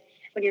bruising because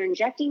when you're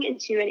injecting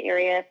into an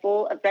area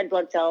full of red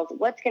blood cells,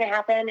 what's going to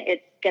happen?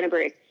 It's going to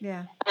bruise.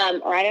 Yeah.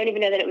 Or I don't even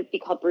know that it would be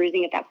called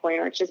bruising at that point,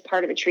 or it's just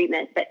part of a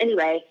treatment. But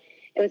anyway,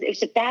 it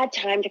was a bad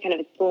time to kind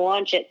of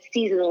launch it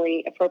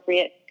seasonally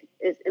appropriate,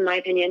 is in my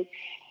opinion.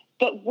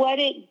 But what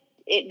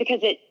because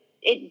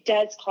it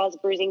does cause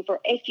bruising for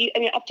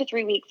up to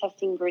 3 weeks I've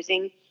seen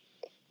bruising,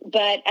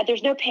 but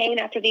there's no pain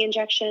after the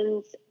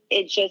injections.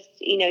 It just,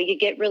 you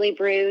get really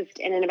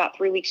bruised, and in about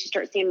 3 weeks you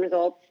start seeing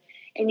results,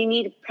 and you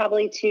need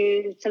probably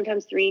 2,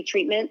 sometimes 3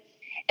 treatments.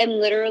 And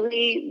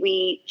literally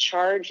we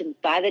charge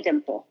by the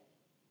dimple.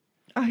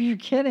 Oh, you're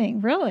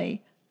kidding.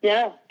 Really?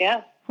 Yeah.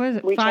 What is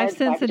it? We 5 charge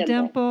cents by a the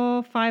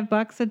dimple,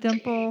 $5 a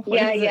dimple?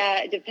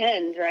 It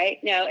depends, right?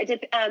 No,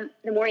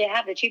 the more you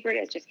have, the cheaper it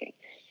is. Just kidding.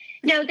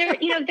 No,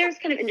 there's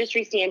kind of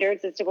industry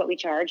standards as to what we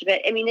charge,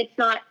 but I mean, it's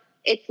not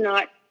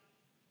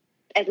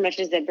as much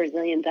as a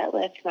Brazilian butt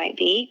lift might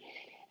be.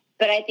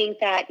 But I think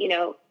that,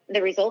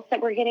 the results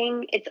that we're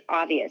getting, it's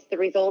obvious. The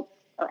results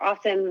are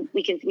awesome.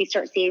 We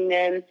start seeing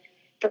them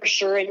for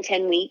sure in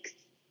 10 weeks.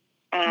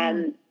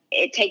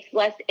 It takes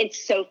less.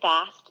 It's so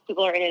fast.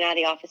 People are in and out of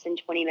the office in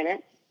 20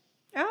 minutes.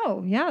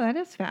 Oh, yeah, that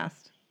is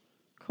fast.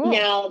 Cool.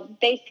 Now,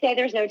 they say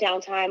there's no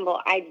downtime.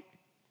 Well,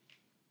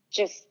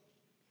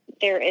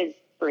 there is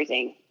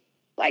bruising,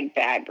 like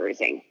bad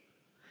bruising.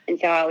 And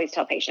so I always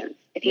tell patients,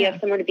 if you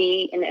have somewhere to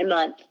be in a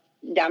month,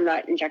 I'm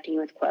not injecting you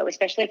with Quo,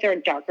 especially if they're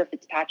a darker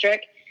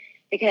Fitzpatrick,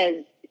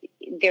 because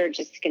they're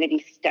just going to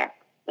be stuck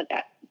with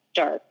that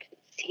dark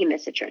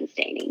hemicitrin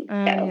staining.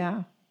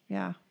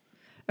 Yeah.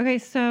 Okay,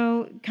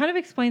 so kind of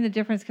explain the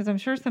difference, because I'm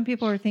sure some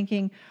people are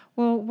thinking,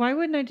 well, why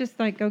wouldn't I just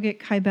go get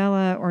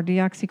Kybella or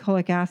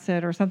deoxycholic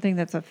acid or something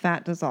that's a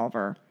fat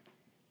dissolver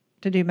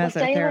to do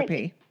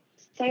mesotherapy?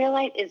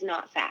 Cellulite is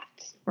not fat.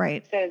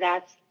 Right. So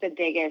that's the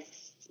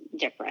biggest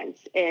difference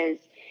is,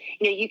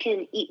 you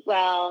can eat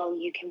well,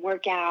 you can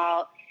work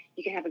out,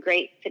 you can have a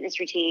great fitness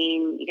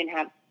routine, you can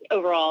have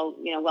overall,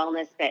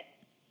 wellness, but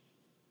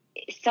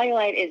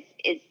cellulite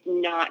is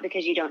not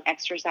because you don't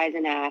exercise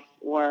enough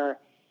or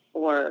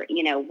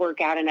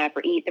work out enough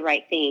or eat the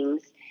right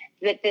things.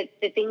 That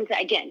the things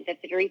that, again, the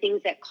 3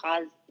 things that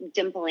cause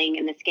dimpling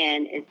in the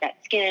skin is that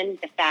skin,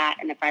 the fat,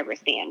 and the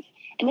fibrous bands.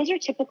 And those are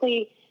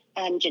typically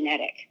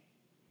genetic.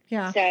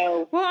 Yeah.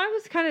 So,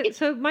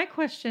 so my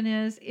question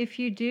is, if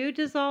you do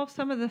dissolve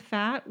some of the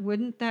fat,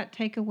 wouldn't that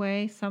take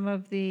away some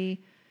of the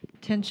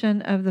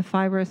tension of the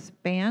fibrous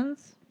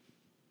bands?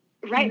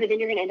 Right, but then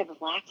you're going to end up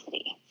with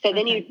laxity. So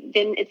then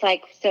it's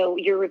like, so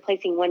you're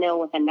replacing one ill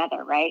with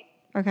another, right?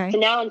 Okay. So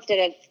now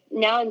instead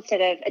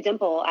of a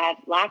dimple, I have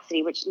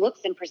laxity, which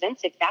looks and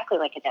presents exactly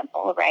like a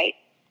dimple, right?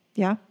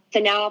 Yeah. So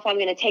now if I'm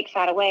going to take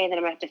fat away, then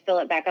I'm going to have to fill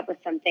it back up with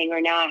something, or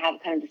now I have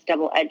kind of this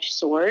double-edged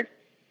sword.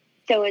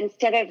 So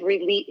instead of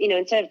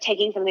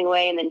taking something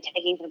away and then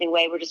taking something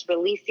away, we're just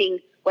releasing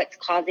what's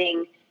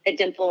causing the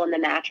dimple in the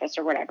mattress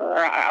or whatever. Or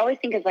I always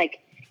think of I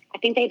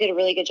think they did a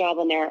really good job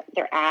on their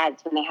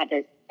ads when they had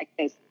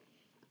those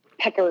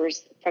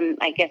puckers from,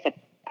 I guess,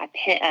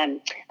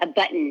 a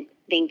button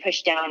being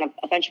pushed down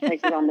a bunch of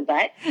places on the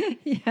butt,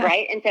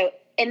 right? And so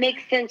it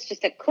makes sense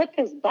just to clip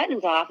those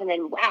buttons off, and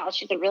then wow,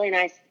 she's a really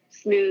nice,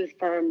 smooth,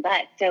 firm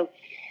butt. So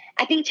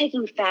I think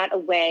taking fat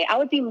away, I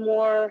would be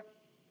more.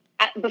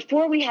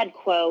 Before we had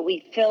Quo,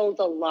 we filled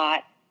a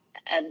lot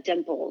of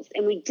dimples,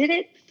 and we did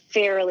it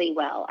fairly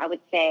well. I would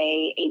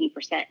say 80%.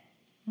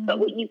 Mm-hmm. But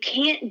what you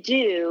can't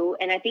do,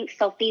 and I think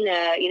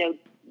Selfina,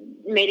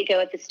 made a go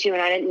at this too,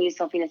 and I didn't use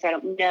Selfina, so I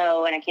don't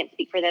know, and I can't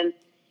speak for them,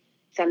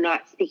 so I'm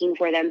not speaking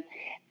for them.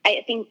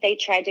 I think they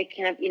tried to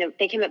kind of,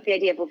 they came up with the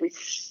idea of, if we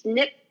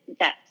snip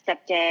that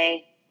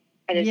septae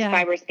or those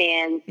fibrous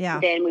bands,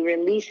 then we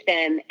release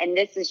them, and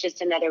this is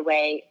just another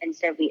way.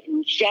 Instead of we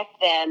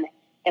inject them,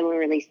 then we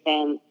release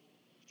them.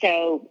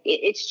 So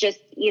it's just,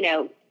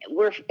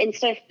 we're,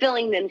 instead of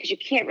filling them, because you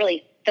can't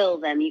really fill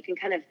them, you can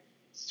kind of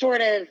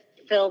sort of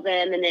fill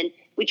them, and then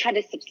we try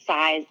to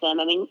subcise them.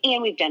 I mean,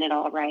 and we've done it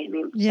all right. I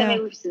mean,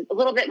 a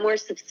little bit more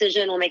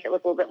subcision will make it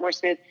look a little bit more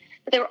smooth,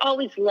 but they were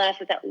always left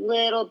with that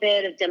little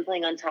bit of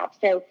dimpling on top.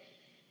 So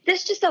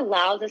this just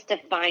allows us to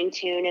fine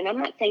tune. And I'm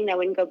not saying that I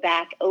wouldn't go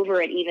back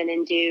over it even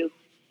and do,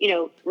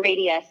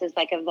 Radius as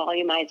like a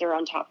volumizer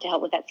on top to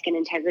help with that skin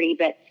integrity.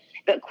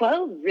 But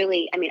Quo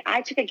really, I mean,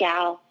 I took a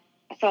gal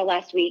I saw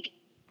last week,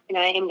 and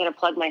I am going to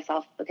plug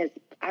myself but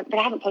I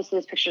haven't posted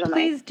those pictures on my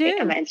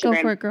Instagram. Go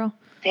for it, girl.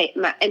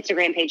 My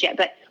Instagram page yet,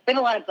 but we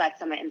have a lot of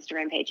butts on my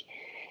Instagram page.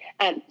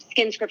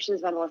 Skin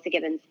Descriptions by Melissa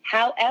Gibbens.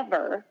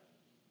 However,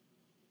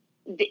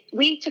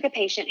 we took a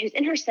patient who's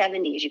in her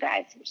 70s, you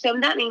guys. So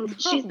that means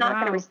she's not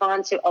going to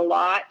respond to a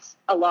lot,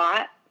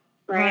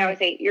 right? I would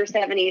say you're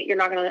 70, you're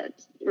not going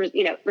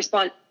to,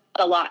 respond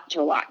a lot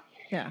to a lot.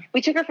 Yeah.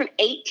 We took her from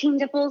 18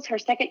 dimples. Her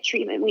second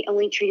treatment, we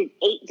only treated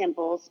 8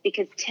 dimples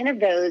because 10 of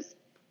those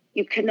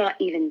you could not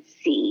even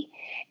see.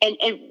 And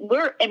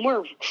we're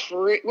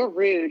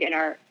rude in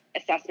our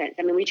assessments.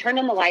 I mean, we turned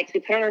on the lights, we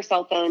put on our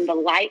cell phone, the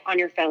light on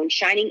your phone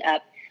shining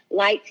up,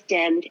 lights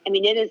dimmed. I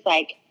mean, it is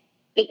like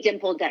the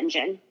dimple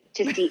dungeon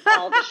to see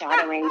all the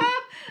shadowing.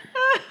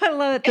 I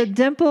love it. The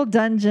dimple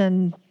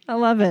dungeon. I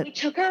love it. We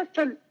took her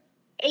from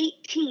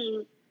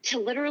 18 to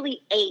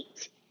literally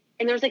 8.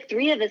 And there was like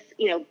 3 of us,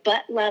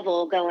 butt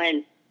level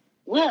going,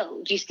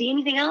 whoa, do you see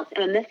anything else?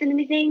 Am I missing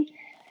anything?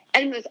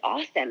 And it was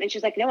awesome. And she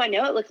was like, no, I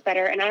know it looks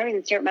better. And I don't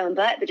even stare at my own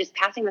butt, but just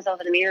passing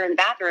myself in the mirror in the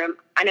bathroom,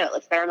 I know it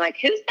looks better. I'm like,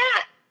 who's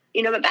that?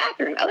 My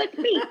bathroom. Oh, that's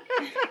me.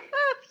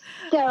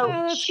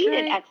 So she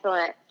did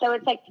excellent. So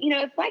it's like,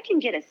 if I can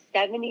get a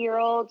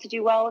 70-year-old to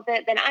do well with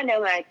it, then I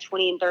know my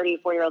 20 and 30,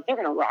 40-year-olds, they're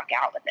going to rock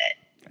out with it.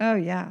 Oh,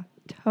 yeah,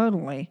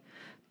 totally.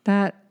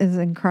 That is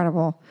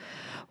incredible.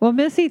 Well,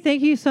 Missy,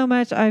 thank you so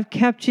much. I've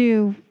kept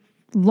you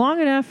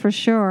long enough for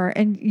sure.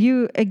 And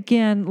you,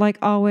 again, like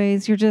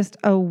always, you're just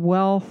a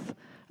wealth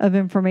of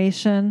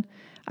information.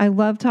 I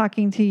love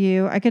talking to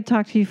you. I could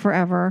talk to you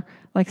forever.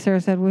 Like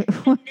Sarah said, we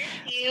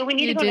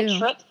need to go on a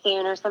trip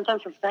soon or something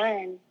for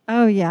fun.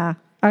 Oh, yeah.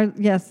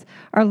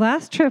 Our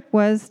last trip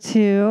was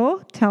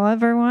to tell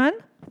everyone.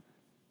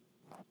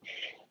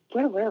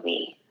 Where were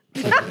we?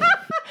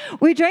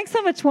 We drank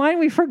so much wine,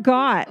 we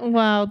forgot.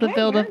 Wow, the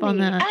build up on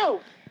that.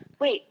 Oh,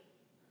 wait.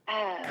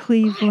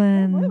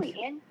 Cleveland. Where were we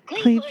in?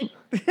 Cleveland.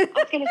 I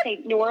was going to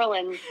say New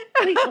Orleans.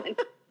 Cleveland.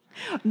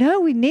 No,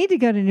 we need to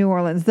go to New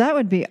Orleans. That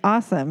would be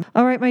awesome.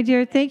 All right, my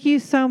dear, thank you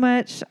so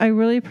much. I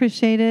really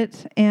appreciate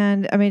it.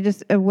 And I mean,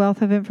 just a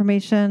wealth of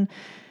information.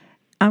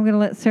 I'm going to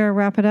let Sarah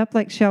wrap it up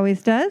like she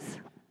always does.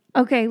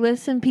 Okay,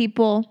 listen,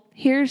 people.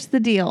 Here's the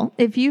deal.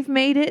 If you've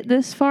made it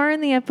this far in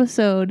the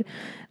episode,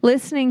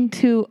 listening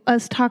to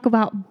us talk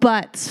about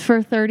butts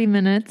for 30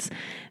 minutes,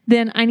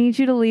 then I need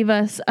you to leave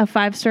us a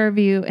 5-star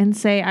review and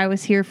say, I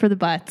was here for the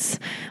butts.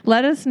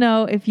 Let us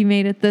know if you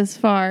made it this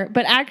far.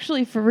 But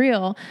actually, for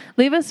real,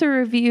 leave us a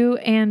review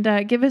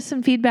and give us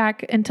some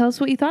feedback and tell us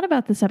what you thought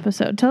about this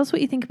episode. Tell us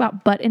what you think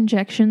about butt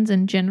injections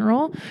in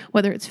general,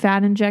 whether it's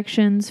fat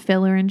injections,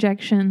 filler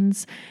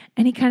injections,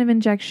 any kind of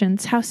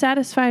injections. How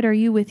satisfied are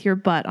you with your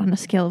butt on a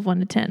scale of 1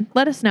 to 10?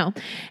 Let us know.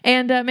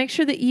 And make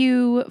sure that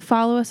you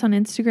follow us on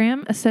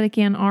Instagram,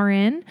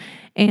 AestheticAnnRN,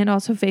 and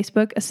also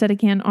Facebook,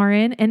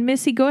 AestheticAnnRN. And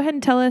Missy, go ahead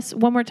and tell us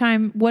one more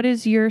time, what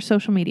is your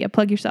social media?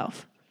 Plug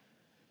yourself.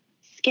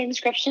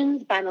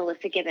 Skinscriptions by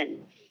Melissa Gibbens.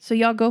 So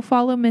y'all go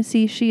follow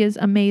Missy. She is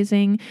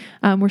amazing.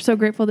 We're so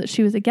grateful that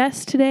she was a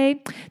guest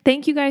today.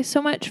 Thank you guys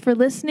so much for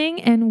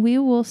listening, and we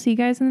will see you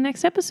guys in the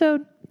next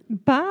episode.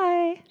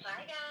 Bye. Bye.